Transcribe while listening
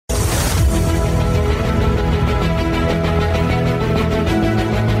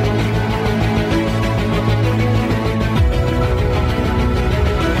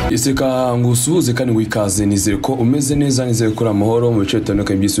Saka ngusuhuze kandi wikaze nizere ko umeze neza nizere ko amahoro mu bice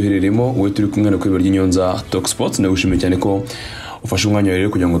bitandukanye by'isuhereremo wowe turi kumwe na kuri Ry'inyonza Talk Sports nagushimiye cyane ko ufashe umwanya rero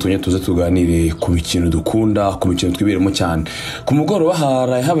kugira ngo tuze tuganire ku mikino dukunda ku mikino twiberemo cyane ku mugoroba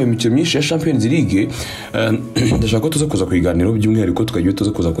habaye imikino myinshi ya Champions League ndashaka ko tuza kuza kuyiganiraho by'umwihariko tukagiye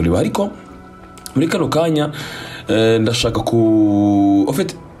tuza kuza kureba ariko muri kano kanya ndashaka ku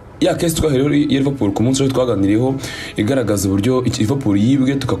ya case twahereho ya Liverpool ku munsi twaganiriyeho igaragaza uburyo Liverpool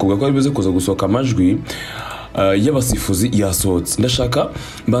yibwe tukakuvuga ko aribuze kuza gusohoka amajwi y'abasifuzi yasohotse ndashaka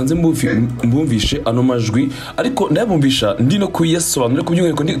mbanze mbumvishe ano majwi ariko ndabumvisha ndi no kuyasobanura ku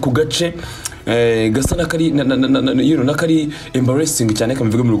by'umwihariko ndi ku gace gasa nakari embarrassing cyane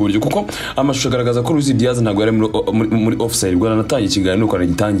kamivuga mu buryo kuko amashusho agaragaza ko Luis Diaz ntago yari muri offside bwo nanatangiye ikiganiro uko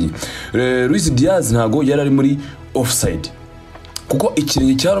aragitangiye Luis Diaz ntago yari ari muri offside kuko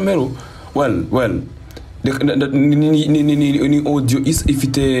ikirenge cya Romero ni audio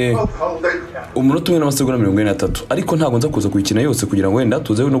ifite umunota umwe n'amasegonda 43 ariko ntago nza kuza kuyikina yose kugira ngo wenda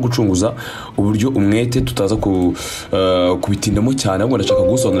tuze no gucunguza uburyo umwete tutaza kubitindamo cyane ahubwo ndashaka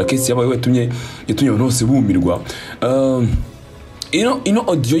gusobanura case yabaye yatumye abantu bose bumirwa ino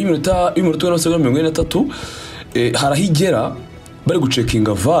audio y'iminota n'amasegonda 43 harahigera bari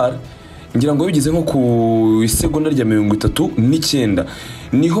gucekinga VAR ngira ngo bigeze nko ku isegonda rya 39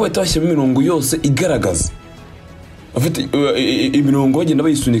 niho batashyira imirongo yose igaragaza afite imirongo bagenda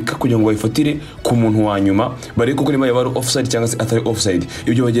bayisunika kugira ngo bayifatire ku muntu wa nyuma bare kuko niba yabari offside cyangwa se atari offside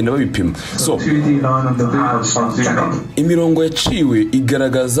ibyo bagenda babipima so imirongo yaciwe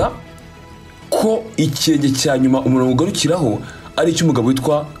igaragaza ko ikirenge cya nyuma umurongo ugarukiraho ari cy'umugabo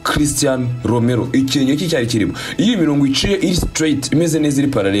witwa Christian Romero ikirenge cye cyari kirimo iyi mirongo iciye iri straight imeze neza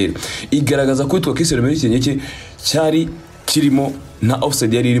iri parallel igaragaza ko witwa Christian Romero ikirenge cye cyari kirimo na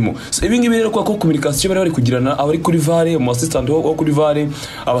offside yari irimo so ibi ngibi rero kwa ko communication bari kugirana abari kuri VAR mu assistant wo kuri VAR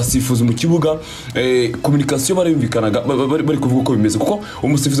abasifuzi mu kibuga communication bari yumvikanaga bari kuvuga ko bimeze kuko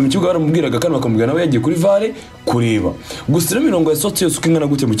umusifuzi mu kibuga baramubwiraga kandi bakamubwira nawe yagiye kuri VAR kureba gusa mirongo yasohotse yose ukingana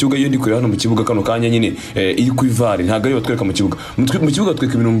gute mu kibuga iyo ndi kureba hano mu kibuga kano kanya nyine iri kuri VAR ntago ari batwereka mu kibuga mu kibuga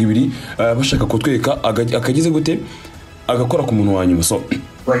tweka mirongo ibiri bashaka ko tweka akagize gute agakora ku muntu wa nyuma so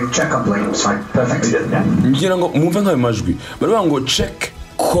check complete perfect ngira ngo mumve nkayo majwi bari ngo check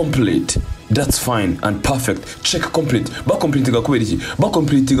complete that's fine and perfect check complete ba complete gakubera iki ba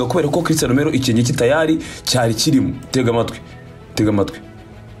complete gakubera ko Christian Romero ikinye kitayari cyari kirimo tega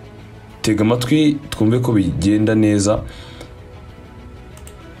amatwi twumve ko bigenda neza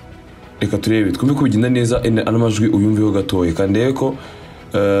reka turebe twumve ko bigenda neza ana majwi uyumveho gatoye kandi ko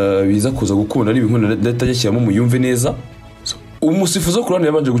biza kuza gukunda ari ibintu ndatajyamo muyumve neza umusifuzi wo kurana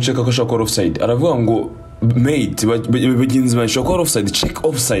yabanje guceka ko ashaka offside aravuga ngo mate bagenzi bashaka offside check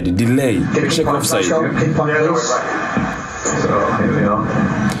offside delay check offside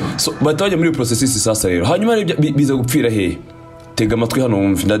so batajya muri processes sasa rero hanyuma biza gupfira he tega amatwi hano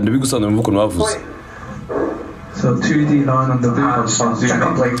wumve ndabigusobanura mvuko navuze so 2D line on the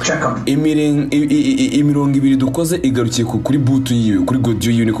check imirongo ibiri dukoze igarukiye kuri boot yiwe kuri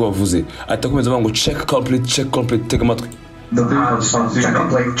godio yiwe niko bavuze atakomeza ngo check complete tega amatwi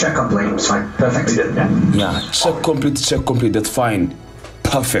check complete perfect yeah check complete that's fine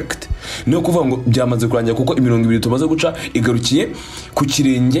perfect no kuvuga ngo byamaze kurangira kuko imirongo ibiri tumaze guca igarukiye ku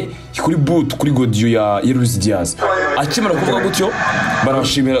kirenge kuri boot kuri godio ya Luis Diaz akimara kuvuga gutyo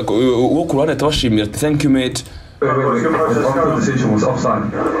barashimira uwo kurana tabashimira thank you mate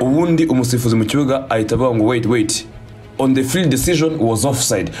ubundi umusifuzi mu kibuga ahita avuga ngo wait on the field decision was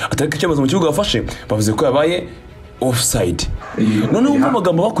offside atariko cyamaze mu kibuga bafashe bavuze ko yabaye offside noneho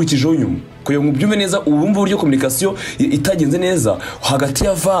amagambo bakurikijeho nyuma kugira ngo byumve neza ubumva uburyo communication itagenze neza hagati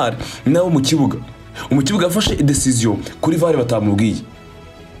ya VAR nawo mu kibuga yafashe decision kuri VAR batamubwiye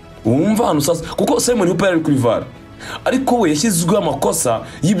wumva hano sasa kuko Simon Hooper ari kuri VAR ariko we yashyizwe amakosa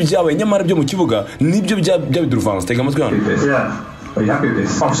y'ibyabaye nyamara byo mu kibuga nibyo byabidurvance tega amatwi hano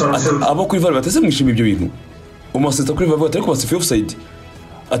abo kuri VAR batese mwishimiye ibyo bintu umuseta kuri VAR batari kubasifuye offside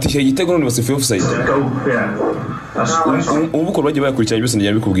ati igitego none basifuye offside ubuko bagiye bakurikiranye byose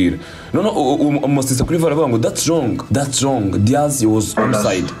njye bikubwira none umuseta kuri VAR avuga ngo that's wrong Diaz was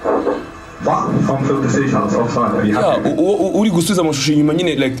onside uri gusubiza amashusho inyuma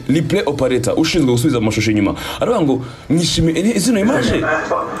nyine like replay operator ushinzwe gusubiza amashusho inyuma aravuga ngo mwishime izino image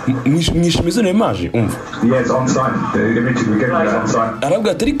umva yes onside the image we get onside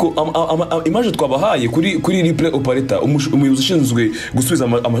aravuga ati ariko image twabahaye kuri replay operator umuyobozi ushinzwe gusubiza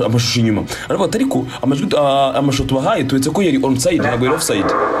amashusho inyuma aravuga ati ariko amashusho tubahaye turetse ko yari onside ntabwo yari offside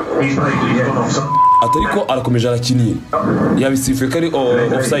atariko arakomeje arakiniye yabisifuye kari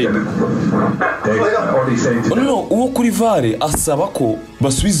offside Oli saying to no uwo kuri VAR asaba ko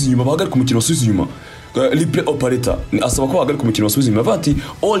basubiza inyuma bahagarika umukino basubiza inyuma replay operator asaba ko bahagarika umukino basubiza inyuma bati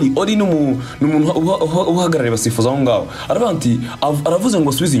Oli n'umuntu uhagarariye basifuza aho ngaho arabanti aravuze ngo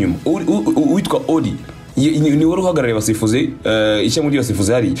basubize inyuma witwa Oli ni wari uhagarariye basifuze icyo muri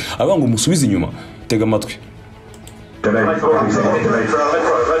basifuze hari aravuga ngo musubize inyuma tega amatwi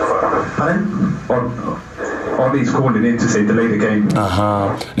Oli is calling in to say delay the game.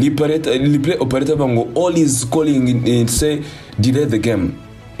 Replay operator bango Oli is calling in to say delay the game.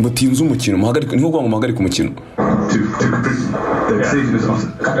 Mutinze umukino muhagarika niho ngo muhagarika umukino.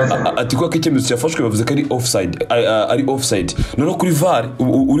 Ati kwa icyemezo cyafashwe bavuze ko ari offside none kuri VAR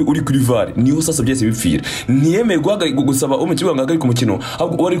uri kuri VAR niho sasa byese bipfira ntiyemeye gusaba umukinnyi ngahagarika umukino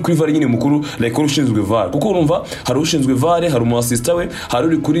ahubwo wari kuri VAR nyine mukuru like ushinzwe VAR kuko urumva hari ushinzwe VAR hari umu assistant we hari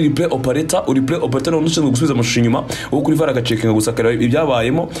uri kuri replay operator no ushinzwe gusubiza amashusho inyuma wo kuri VAR agacekinga gusakara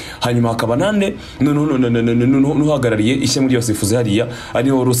ibyabayemo hanyuma hakaba nande n'uhagarariye ishya muri basifuze hariya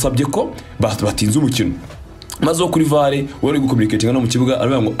ariho rusabye ko batinze umukino maze kuri VAR wari gucommunicating no mu kibuga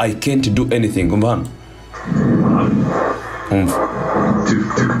aravuga ngo I can't do anything umva hano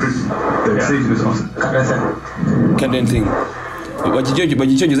can't do anything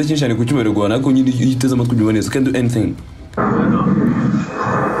bagicyongeza cyinshi cyane ku cyumweru Rwanda ariko nyine yiteze amatwi byumva neza can't do anything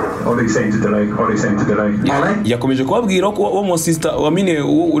Oli saying to delay yakomeje kubabwira ko wo mu sister wamine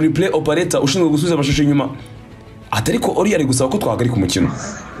replay operator ushinzwe gusubiza amashusho inyuma atariko Oli ari gusaba ko twahagarika umukino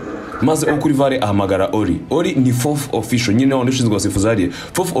maze kuri VAR ahamagara Oli ni fourth official nyine wandi ushinzwe basifuza hariya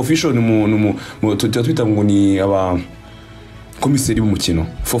fourth official ni twita ngo ni aba komiseri b'umukino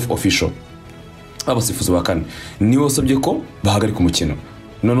fourth official abasifuza bakane niwe wasabye ko bahagarika umukino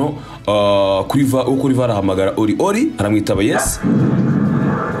nono kuri VAR ahamagara Oli aramwitaba yes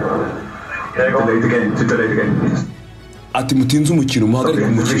delay the game. ati mutinze umukino muhagarika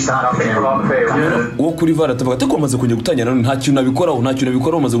umukino wo kuri VAR atavuga ati ko bamaze kujya gutangira none nta kintu nabikoraho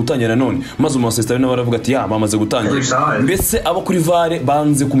bamaze gutangira none maze umusesitari nawe aravuga ati bamaze gutangira mbese abo kuri VAR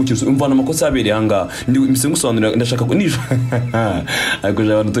banze kumukino umvana amakosa yabereye hanga ndi ngusobanurira ndashaka ko nijo ariko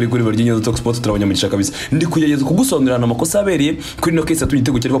abantu turi kuri baryo Talk Sport turabanyamugisha kabisa ndi kuyageza kugusobanurira amakosa yabereye kuri no case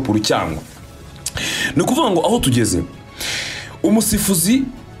atugitego cya Liverpool cyangwa ni kuvuga ngo aho tugeze umusifuzi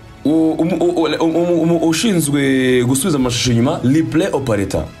ushinzwe gusubiza amashusho inyuma replay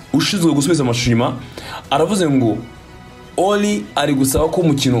operator ushinzwe gusubiza amashusho inyuma aravuze ngo Oli ari gusaba ko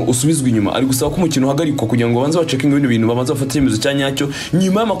umukino usubizwa inyuma ari gusaba ko umukino uhagarikwa kugira ngo banze bacekinga ibintu bintu babanze bafate icyemezo cyanyacyo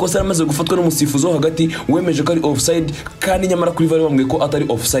nyuma y'amakosa yamaze gufatwa n'umusifuzi wo hagati wemeje ko ari offside kandi nyamara kuri VAR bamwe ko atari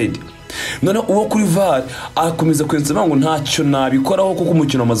offside none uwo kuri VAR akomeza kwensema ngo ntacyo nabikoraho kuko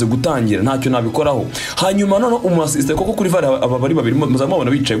umukino amaze gutangira ntacyo nabikoraho hanyuma none umusiste koko kuri VAR aba bari babiri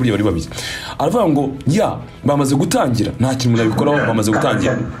muzamubona bicaye buri bari babiri aravuga ngo bamaze gutangira nta kintu nabikoraho bamaze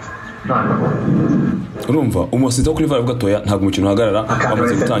gutangira urumva umusite wo kuri VAR avuga toya ntabwo umukino uhagarara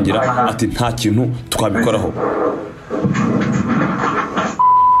bamaze gutangira ati nta kintu twabikoraho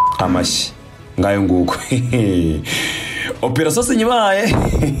amashyi ngayo nguko operasiyo sinyibaye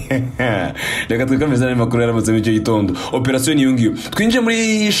reka twikomeze n'amakuru yaramutse mu cyo gitondo operasiyo niyo ngiyo twinje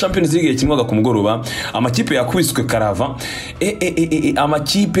muri Champions League yakinwaga ku mugoroba amakipe yakubiswe karava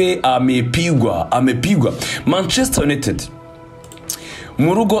amakipe amepigwa Manchester United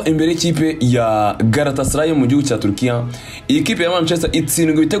mu rugo imbere y'ikipe ya Galatasaray mu gihugu cya Turkiya ikipe ya Manchester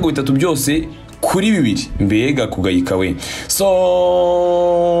itsindwa ibitego bitatu byose kuri 2 mbega kugayika we so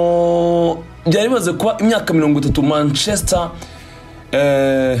byari bimaze kuba imyaka 30 Manchester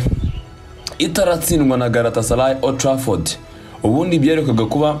itaratsindwa na Galatasaray Old Trafford ubundi byerekezaga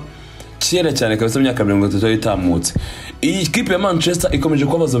kuba kera cyane kabisa imyaka 30 itamutse iyi kipe ya Manchester ikomeje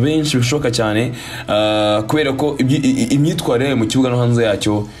kubaza benshi bishoka cyane kubera ko imyitwarire mu kibuga no hanze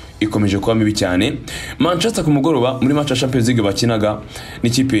yacyo ikomeje kuba mibi cyane Manchester ku mugoroba muri match ya Champions League bakinaga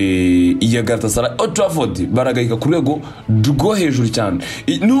n'ikipe ya Galatasaray Old Trafford baragayika ku rwego rwo hejuru cyane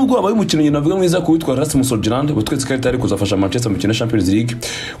nubwo abaye umukino nyina navuga mwiza ku witwa Rasmus Hojlund butwetse karita ari kuzafasha Manchester mu kino Champions League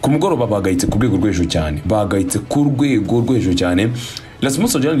ku mugoroba bagayitse ku rwego rwo hejuru cyane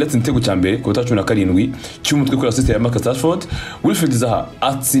Rasmus Hojlund ndetse n'igitego cya mbere ku 17 cy'umutwe kuri assist ya Marcus Rashford Wilfried Zaha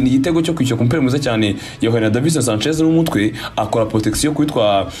atsinda igitego cyo kwishyura ku mpera mwiza cyane ya Davinson Sanchez n'umutwe akora protection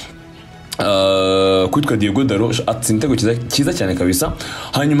kwitwa Diego Dalot atsinda igitego cyiza cyane kabisa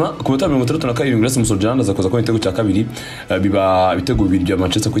hanyuma ku 37 Rasmus Hojlund azakoza ko igitego cya kabiri biba ibitego bibiri bya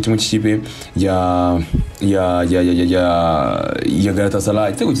Manchester ku kimwe cy'ikipe ya Galatasaray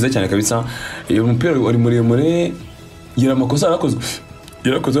igitego cyiza cyane kabisa iyo mupira wari muremure yera makosa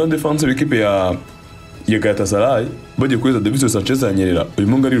yarakozwe na defense w'ikipe ya Galatasaray bagiye kweza Davinson Sanchez anyerera uyu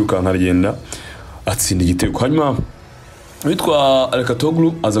mungu arirukanka agenda atsinda igitego hanyuma witwa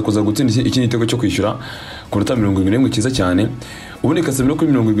Alcatoglu aza kuza gutsinda ikindi gitego cyo kwishyura ku minota 71 cyiza cyane. Ubundi Casemiro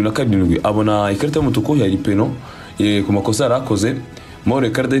kuri 77 abona ikarita y'umutuku ya Lipeno ku makosa yarakoze. More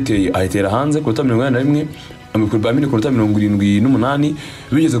Cardete ahitera hanze ku minota 81 amikubamini ku minota 78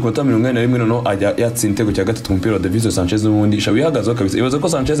 bigeze ku minota 81 noneho ajya yatsinda igitego cya gatatu umupira wa Davinson Sanchez n'ubundi shawe ihagazeho kabisa. Ibaza ko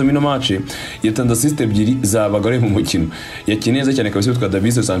Sanchez mino match yatanze assist ebyiri zabagare mu mukino yakineza cyane kabisa witwa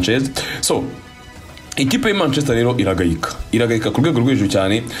Davinson Sanchez. So ikipe ya Manchester rero iragayika ku rwego rw'ejo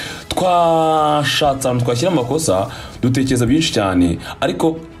cyane. Twashatse ahantu twashyira amakosa dutekereza byinshi cyane,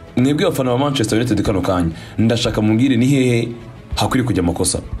 ariko mwebwe abafana ba Manchester United kano kanya ndashaka mubwire ni hehe hakuri kujya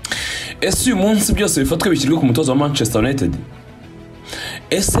amakosa. Ese uyu munsi byose bifatwe bishyirwe ku mutoza wa Manchester United?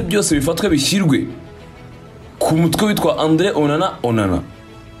 Ese byose bifatwe bishyirwe ku mutwe witwa Andre Onana?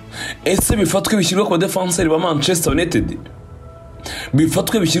 Ese bifatwe bishyirwe ku defenseur ba Manchester United?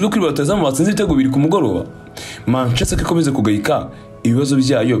 Bifatwe bishyirwe kuri batazamu batsinze ibitego biri ku mugoroba? Manchester ikomeze kugayika, ibibazo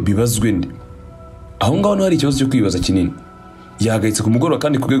byayo bibazwe nde? Aho ngaho no hari ikibazo cyo kwibaza kinini. Yahagaritse ku mugoroba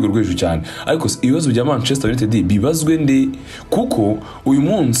kandi ku rwego rw'ejo cyane, ariko ibibazo bya Manchester United bibazwe nde? Kuko uyu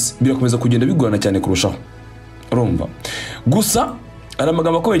munsi birakomeza kugenda bigorana cyane kurushaho, urumva. Gusa ari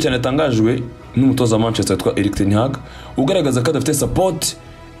amagambo akomeye cyane atangajwe n'umutoza wa Manchester witwa Erik ten Hag, ugaragaza ko adafite support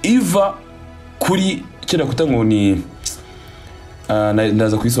iva kuri kera kutango ni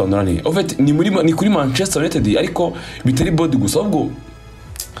ndaza kwisobanura ni en fait ni kuri Manchester United, ariko bitari body gusa, ahubwo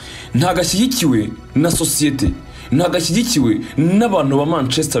ntagashyigikiwe na societe, ntagashyigikiwe n'abantu ba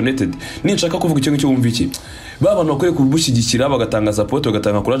Manchester United. Ninshaka kuvuga icyo ngicyo wumva iki, babantu bakwiye kubushyigikira bagatanga support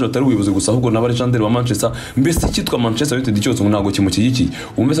bagatanga courage, batari ubuyobozi gusa ahubwo n'aba legendary ba Manchester. Mbese cyitwa Manchester United cyose ntago kimukigikiye.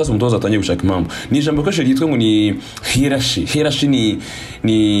 Umve sasa umutoza atangiye gushaka impamvu. Ni ijambo ko yitwa ngo ni hierarchy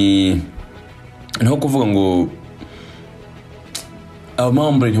ni naho kuvuga ngo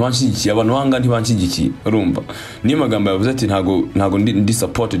abamambure ntibanshyigikiye, abantu banga ntibanshyigikiye, urumva. Niyo magambo yavuze ati ntago ndi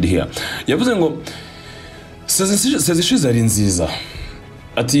supported here. Yavuze ngo sezishize ari nziza,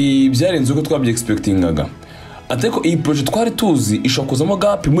 ati byarenze uko twabye expectingaga, ateko iyi project twari tuzi ishokuzamo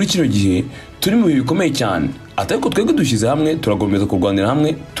gap muri kino gihe turi mu bikomeye cyane, ateko twebwe dushyize hamwe turagomeza kurwanira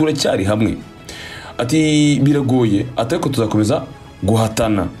hamwe, turacyari hamwe, ati biragoye, ateko tuzakomeza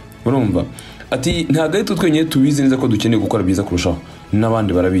guhatana, urumva. Ati ntago ari twenyine tubizi neza ko dukeneye gukora byiza kurushaho,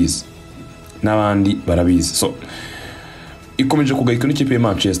 n'abandi barabizi. So ikomeje kugayika n'ikipe ya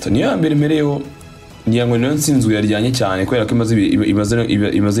Manchester. Niyo mbere mpereyeho niyango niyo nsinzwe yaryanye cyane kubera ko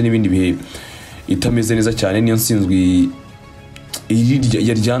imaze n'ibindi bihe itameze neza cyane. Niyo nsinzwe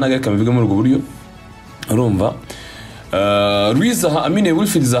yaryanaga kamivuga muri ubwo buryo, urumva. Ruizaha Amine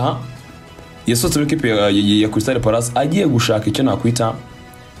Wilfried Zaha yasohotse muri ikipe ya Crystal Palace agiye gushaka icyo nakwita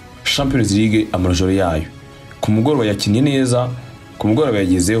Champions League amajoro yayo. Ku mugoroba yakinnye neza, ku mugoroba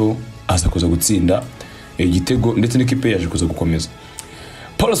yagezeho aza kuza gutsinda igitego ndetse n'ikipe yaje kuza gukomeza.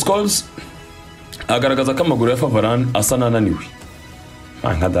 Paul Scholes agaragaza ko amaguru ya Varane asa nananiwe.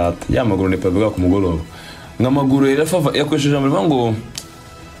 Nka data ya maguru ne pavuga ku mugoroba. Ngamaguru ya yakoresheje amaguru ngo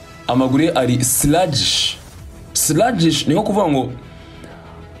amaguru ari sluggish niho kuvuga ngo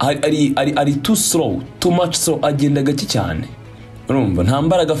ari too slow, too much slow, agenda gake cyane, urumva. Nta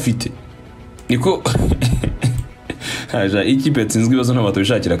mbaraga afite, niko haja ikipe yatsinzwe ibibazo nta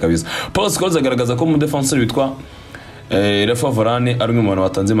batubishakira kabisa. Paul Scholes agaragaza ko mu defenseur witwa Varane ari umwe mu bantu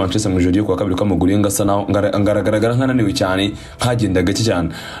batanze Manchester mu ijoro ryo kwa kabiri kw'amaguru ngasa naho ngaragaragara nkananiwe cyane, hagenda gake cyane.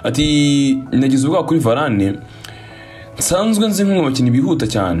 Ati nagize ubwa kuri Varane, nsanzwe nzi nk'umukinnyi bihuta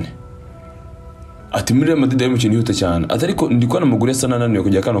cyane. Ati muri Real Madrid ari umukinnyi bihuta cyane, atariko ndikwana amaguru asa nananiwe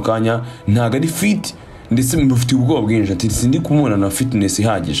kujya kano kanya, ntago ari fit ndetse mbufite ubwoba bwinshi. Ati sindi kumubona na fitness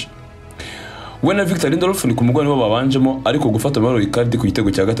ihagije. We na Victor Lindelof ni ku mugwa nibo babanjemo, ariko gufata Mauro Icardi ku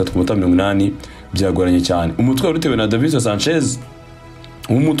gitego cya gatatu ku minota 80 byagoranye cyane. Umutwe warutewe na Davinson Sanchez,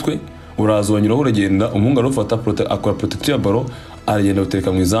 umutwe urazonyiraho uragenda, umuhungu arufata akora protection ya Balon aragenda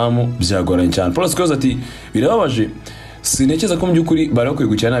utereka mu izamu, byagoranye cyane. Paul Scholes ati birababaje, sinekeza ko mu byukuri barakwiye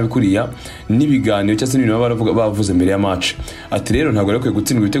gukina nabikuriya n'ibiganiro cyangwa se n'ibintu bavuze mbere ya match. Ati rero ntabwo barakwiye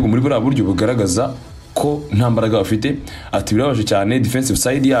gutsindwa ibitego muri buriya buryo bugaragaza ko nta mbaraga bafite. Ati birabaje cyane, defensive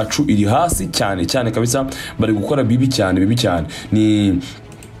side yacu iri hasi cyane kabisa, bari gukora bibi cyane.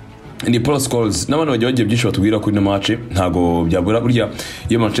 Ni Paul Scholes n'abantu bagiye byinshi batubwira kuri no match. Ntago byabura burya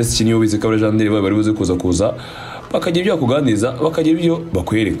iyo Manchester kiniyo bize ko legendary bari buze kuza bakagira ibyo kuganiriza, bakagira ibyo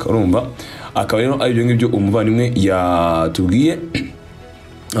bakwereka, urumva. Akaba rero ari byo ngibyo umuvandimwe yatubwiye.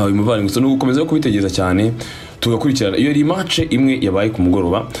 Uyu muvandimwe so no gukomeza kubitegereza cyane tugakurikirana. Iyo ari match imwe yabaye ku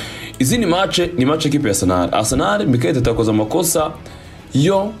mugoroba. Izindi match ni match equipe ya Arsenal Mikel Arteta amakosa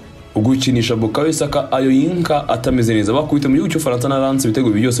yo ugukinisha Bukayo Saka ayo yinka atameze neza, bakubita mu gihugu cy'Ufaransa na Lens ibitego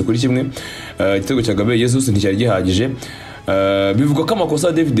byose kuri kimwe. Igitego cya Gabriel Jesus nticyari gihagije. bivuga ko amakosa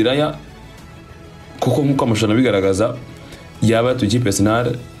ya David Raya koko nkuko amashana bigaragaza yaba yatugiye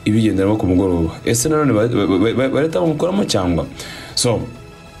Arsenal ibigenderamo ku mugoroba. Ese nanone bareta bamukoramo cyangwa so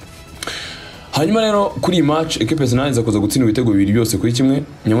hanyuma rero kuri iyi match equipe Arsenal iza kuza gutsinda ibitego bibiri byose kuri kimwe,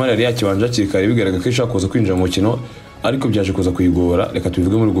 nyamara yari yakibanje akirikare bigaragaza ko ishaka kuza kwinjira mu mukino ariko byaje kuza kuyigora. Reka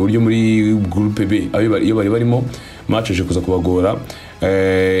tubivuge muri ubwo buryo muri groupe B iyo bari barimo match yaje kuza kubagora.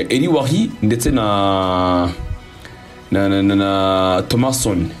 Eli Wahi ndetse na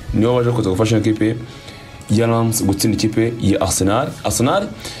Thomason niyo baje kuza gufasha equipe ya Lens gutsinda ikipe ya Arsenal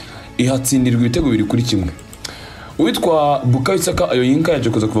ihatsindirwa ibitego bibiri kuri kimwe. Uwitwa Bukayo Saka ayoyinka yaje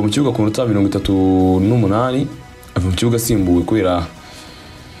kuza kuva mu kibuga ku minota 38 ava mu kibuga asimbuwe kubera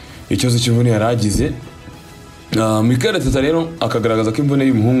ikibazo cy'imvune yaragize. Mikel Arteta rero akagaragaza ko imvune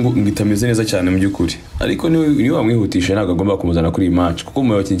y'umuhungu ngitameze neza cyane mu by'ukuri, ariko niwe bamwihutisha ntabwo agomba kumuzana kuri iyi match kuko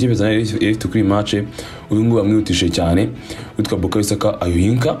mu bakinnyi ikipe Arsenal ifite kuri iyi match uyu nguyu bamwihutishe cyane. Uwitwa Bukayo Saka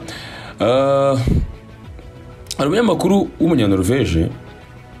ayoyinka hari umunyamakuru w'umunyanorvege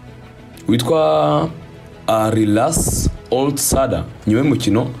witwa Arilas Oldsada nyuma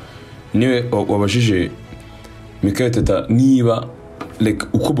y'umukino niwe wabajije Mikel Arteta niba like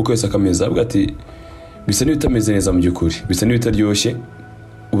uko Bukayo Saka ameze, avuga ati bisa n'ibitameze neza mu by'ukuri, bisa n'ibitaryoshye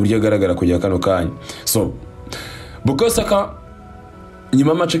uburyo agaragara kujya kano kanya. So Bukayo Saka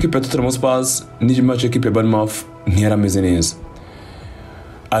nyuma match equipe ya Tottenham Hotspur ni match equipe ya Bournemouth ntiyarameze neza.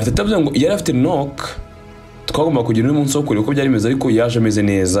 Arteta avuga ngo yari afite knock twagomba kugira uyu munsi wo kureba uko byari bimeze, ariko yaje ameze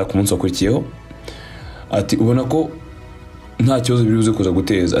neza ku munsi wakurikiyeho. Ati ubona ko nta kibazo biri buze kuza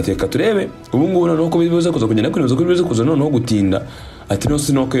guteza, ati reka turebe ubu ngubu noneho ko bibuze kuza kugenda kuri bibuze kuza noneho gutinda. Ati no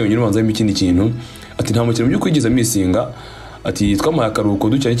sinoko yonyine ubanza imikindi kintu, ati nta mukino by'uko yigiza misinga. Ati twamaye akaruhuko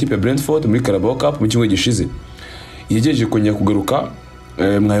ducyane ikipe ya Brentford muri Carabao Cup mu kimwe gishize, yegeje kongera kugaruka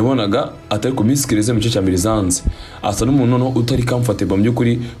mwayibonaga atari ku misikirize mu gice cya mbere zanze, asa n'umuntu noneho utari comfortable mu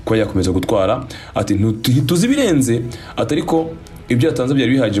by'ukuri ko yakomeza gutwara. Ati ntituzi birenze, atari ko ibyo yatanze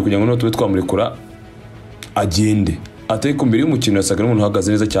byari bihagije kugira ngo no tube twamurekura agende. Ati ko mbere y'umukino yasaga n'umuntu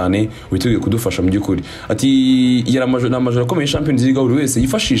uhagaze neza cyane witeguye kudufasha mu by'ukuri. Ati n'amajoro akomeye Champions League buri wese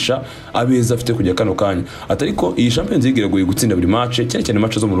yifashisha abeza afite kujya kano kanya. Ati ko iyi Champions League iragoye gutsinda buri match cyane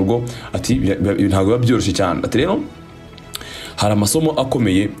match zo mu rugo. Ati ntabwo biba byoroshye cyane. Ati rero hari amasomo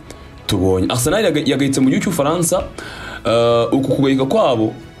akomeye tubonye. Arsenal yagayitse mu gihugu cy'Ufaransa, uku kugayika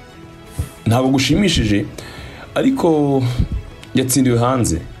kwabo ntabwo gushimishije, ariko yatsindiwe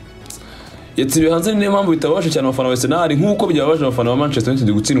hanze. Yatsindiwe hanze niyo mpamvu bitabasha cyane abafana ba Arsenal nk'uko byababaje abafana ba Manchester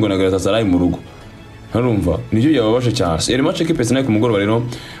United gutsindwa na Galatasaray mu rugo. Harumva nibyo byababasha cyane. Eri match equipe Arsenal ku mugoroba rero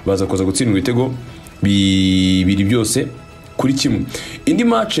baza kuza gutsindwa ibitego bibiri byose kuri kimwe. Indi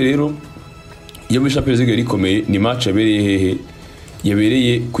match rero yo muri Champions League ikomeye ni match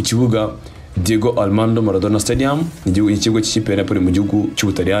yabereye ku kibuga Diego Armando Maradona Stadium, ikigo cy'ikipe ya Napoli mu gihugu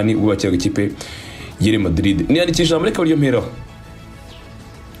cy'Ubutaliyani ubwo bakiraga ikipe ya Madrid. Ni yandikisha muri ka buryo mperaho,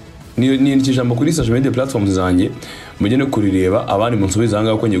 ni ikijambo kuri social media platforms zanjye mujye no kurireba abandi munsubiza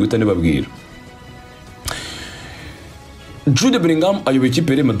hanga ko ngiye guhita nibabwira. Jude Bellingham ayoboye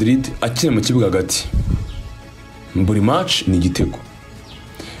ikipe ya Madrid akina mu kibuga hagati, buri match ni igitego.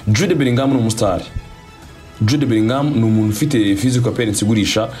 Jude Bellingham ni umustar. Jude Bellingham ni umuntu ufite physical appearance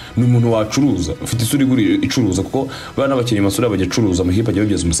igurisha, ni umuntu wacuruza, ufite isura icuruza kuko bana bakeneye amasura bajya curuza mu hipa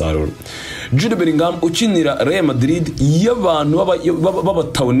byabigeza umusaruro. Jude Bellingham ukinira Real Madrid y'abantu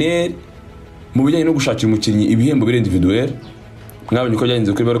b'abatawner mu bijyanye no gushakira umukinnyi ibihembo bire individuel. Mwabonye ko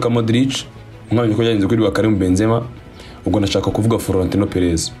byagenze kuri Luka Modric, mwabonye ko byagenze kuri Karim Benzema, ubwo nashaka kuvuga Florentino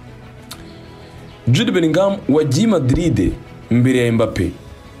Perez. Jude Bellingham wagiye Madrid mbere ya Mbappe,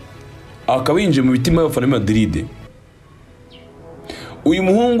 akaba yinjiye mu bitima y'abafana ba Madrid. Uyu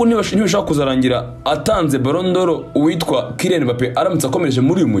muhungu ntibashaka kuzarangira atanze Balon d'Or uwitwa Kylian Mbappe aramutse akomeje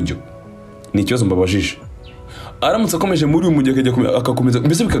muri uyu mujyo. Ni ikibazo mbabajije. Aramutse akomeje muri uyu mujyo akakomeza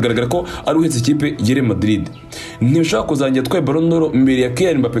mbese bikagaragara ko ari uhetse ikipe ya Madrid. Ntibashaka kuzarangira twaye Balon d'Or mbere ya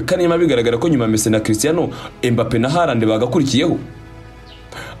Kylian Mbappe, kandi nyuma bigaragara ko nyuma Messi na Cristiano, Mbappe na Haaland bagakurikiyeho.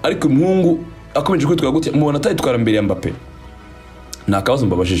 Ariko umuhungu akomeje kwitwara gutya mubona atayitwara mbere ya Mbappe. Nakabazo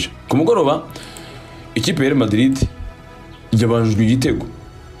mbabajije. Ku mugoroba ikipe ya Madrid yabanjwe igitego,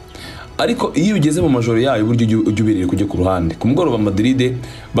 ariko iyo ugeze mu majoro yayo buryo ujubereye kujya ku ruhande. Ku mugoroba Madrid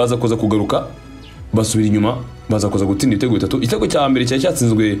baza kuza kugaruka basubira inyuma, baza kuza gutsinda ibitego bitatu. Igitego cya mbere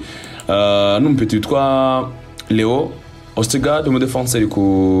cyatsinzwe n'umupeti witwa Leo Ostegard mu defenseur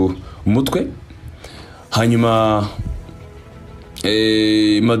ku mutwe. Hanyuma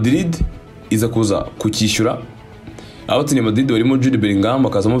Madrid iza kuza kukishyura. Abatsindiye Madrid barimo Jude Bellingham,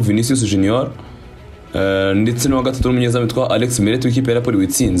 akazamo Vinicius Junior, ndetse no gatatu n'umunyezamu witwa Alex Meret w'ikipe ya Napoli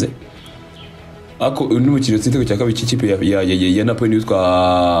witsinze. ako n'umukino w'igitego cya kabiri cy'ikipe ya Napoli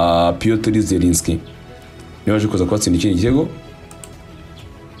witwa Piotr Zielinski niwe waje kuza kwatsinda ikindi gitego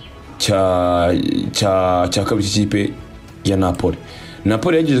cya kabiri cy'ikipe ya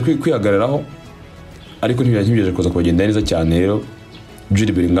Napoli yagize kwihagararaho ariko ntibyaje kuza kubagenda neza cyane rero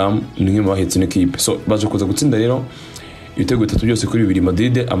Jude Bellingham ni nk'imwe bahetse n'ikipe so baje kuza gutsinda rero ibitego 3 byose kuri 2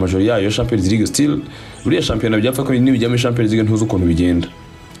 Madrid amajoro yayo Champions League still buriya shampiyona byapfa ko n'ibijyamo Champions League ntuzo ukuntu bigenda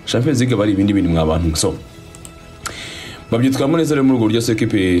Champions League bari ibindi bintu mwabantu so babyitwamo neza rero muri urwo ryo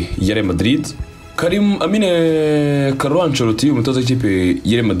equipe ya Real Madrid Carlo Ancelotti umutoza w'ikipe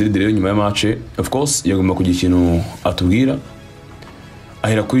ya Real Madrid rero nyuma ya match of course yagomba kugira ikintu atubwira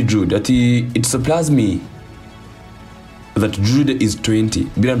ahera kuri Jude ati it surprised me that Jude is 20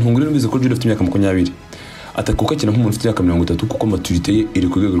 birantungura n'bize ko Jude afite imyaka 20 atakuka kina nk'umuntu ufite imyaka 30 kuko maturité ye iri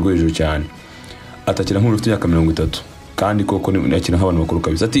ku rwego rwo hejuru cyane atakina nk'umuntu ufite imyaka 30 kandi koko ni akina nk'abantu bakuru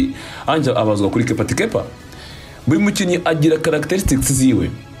kabisa ati anje abazwa kuri Kepa buri mukinnyi agira characteristics ziwe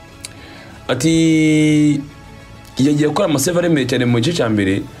ati yagiye gukora amasave aremeye cyane mu gice cya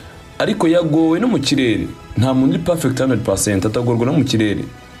mbere ariko yagowe no mu kirere nta muntu uri perfect 100% atagorwa no mu kirere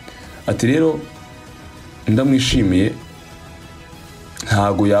ati rero ndamwishimiye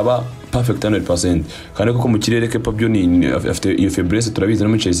ntago yaba perfect 100% kandi koko mu kirere Kepa byo ni afite iyo faiblesse turabizi no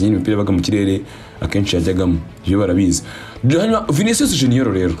mu Chelsea nyine imipira baga mu kirere akenshi yajyagamo iyo barabizi hanyuma Vinicius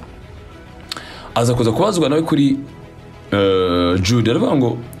Junior rero aza kuza kubazwa nawe kuri Jude aravuga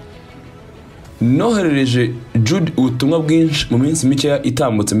ngo noherereje Jude ubutumwa bwinshi mu minsi mike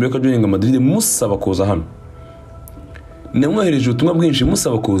itambutse mbere ko joininga Madrid musaba kuza hano namwohereje ubutumwa bwinshi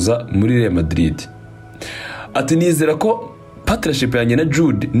musaba kuza muri Real Madrid ati nizera ko partnership yanjye na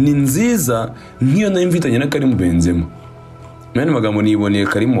Jude ni nziza nk'iyo nayimvitanye na Karim Benzema nani magambo niboneye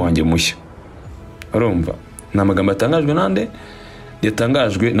Karim wanjye mushya urumva na magambo atangajwe nande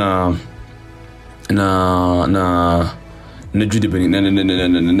yatangajwe na Jude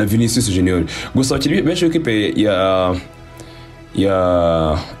Bellingham na Vinicius Junior gusa bakiri benshi equipe ya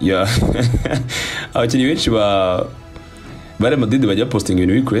abakiri benshi bare Madrid bajya posting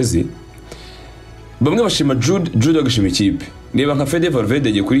ibintu biri crazy bamwe bashima Jude agashima ikipe niba nka Fede Valverde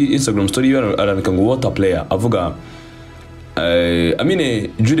yagiye kuri Instagram story arandika ngo what a player avuga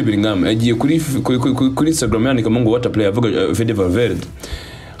Jude Bellingham yagiye kuri Instagram yandika ngo what a player avuga Fede Valverde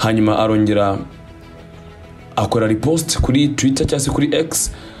hanyuma arongera akora repost kuri Twitter cyangwa se kuri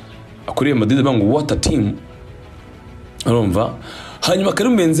X akuriye Madrid bango what a team urumva hanyuma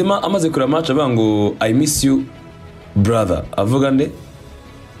Karim Benzema amaze kura match abango I miss you brother avuga nde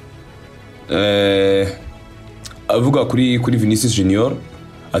avuga kuri Vinicius Junior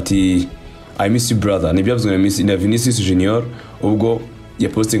ati I miss you brother ni byavuzwe na Vinicius Junior ubwo ya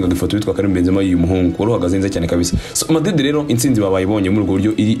posting agafoto witwa Karim Benzema y'umuhungu wari uhagaze neza cyane kabisa so Madrid rero intsinzi babayibonye muri urwo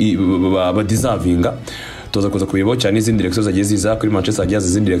buryo ba deservinga toza kuza kubibo cyane izindi directions zagiye ziza kuri Manchester zagiye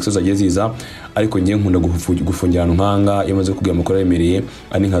izindi directions zagiye ziza ariko ngiye nkunda gufungira nkanga yamaze kugira amakuru yemereye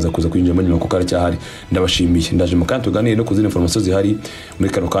ani nkaza kuza kwinjira nyuma kuko aracyahari ndabashimiye ndaje mu kantu tuganire no kuzina information zihari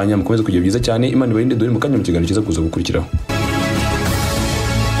muri kano kanya mukomeze kugira byiza cyane Imana ibarinde dore mu kanya mu kiganiro cyiza kuza gukurikiraho.